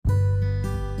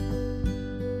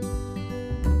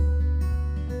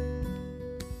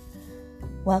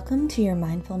Welcome to your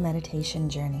mindful meditation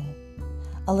journey,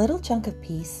 a little chunk of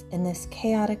peace in this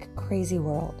chaotic, crazy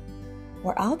world,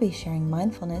 where I'll be sharing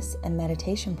mindfulness and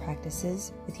meditation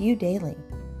practices with you daily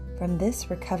from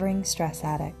this recovering stress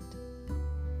addict.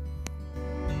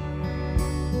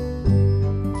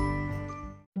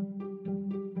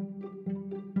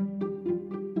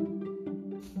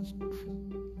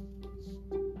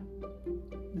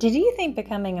 Did you think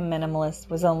becoming a minimalist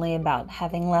was only about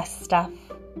having less stuff,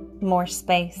 more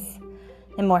space,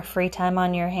 and more free time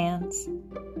on your hands?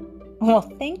 Well,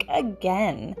 think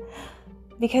again,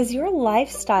 because your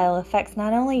lifestyle affects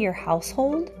not only your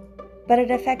household, but it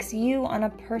affects you on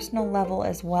a personal level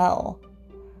as well.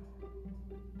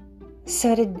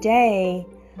 So today,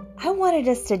 I wanted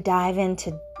us to dive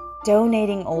into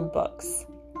donating old books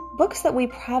that we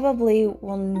probably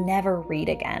will never read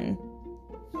again.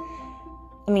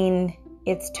 I mean,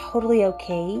 it's totally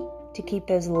okay to keep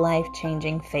those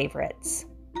life-changing favorites.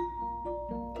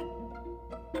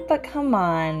 But come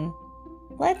on,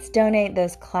 let's donate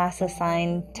those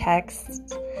class-assigned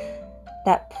texts,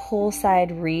 that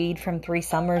poolside read from 3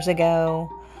 summers ago,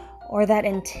 or that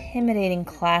intimidating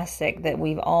classic that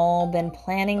we've all been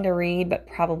planning to read but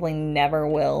probably never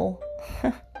will.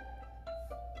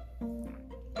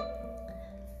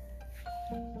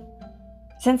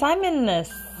 Since I'm in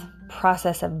this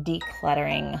process of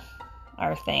decluttering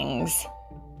our things,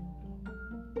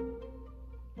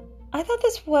 I thought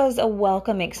this was a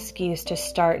welcome excuse to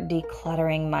start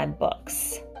decluttering my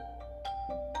books.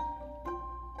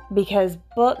 Because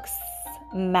books,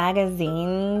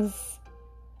 magazines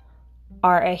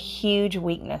are a huge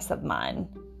weakness of mine.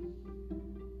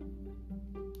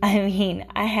 I mean,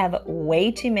 I have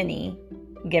way too many.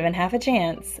 Given half a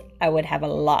chance, I would have a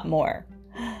lot more.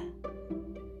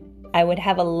 I would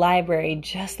have a library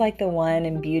just like the one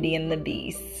in Beauty and the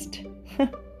Beast.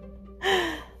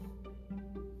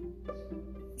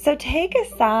 So take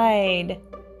aside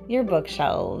your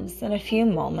bookshelves in a few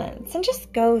moments and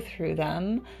just go through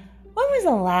them. When was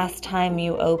the last time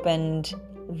you opened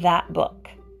that book?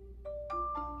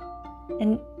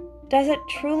 And does it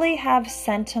truly have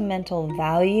sentimental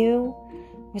value?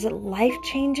 Was it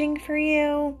life-changing for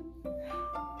you?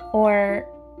 Or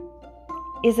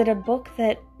is it a book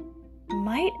that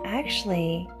might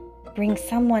actually bring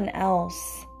someone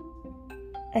else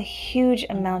a huge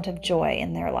amount of joy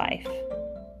in their life?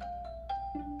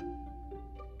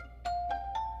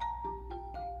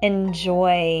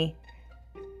 Enjoy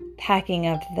packing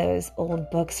up those old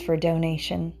books for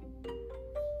donation.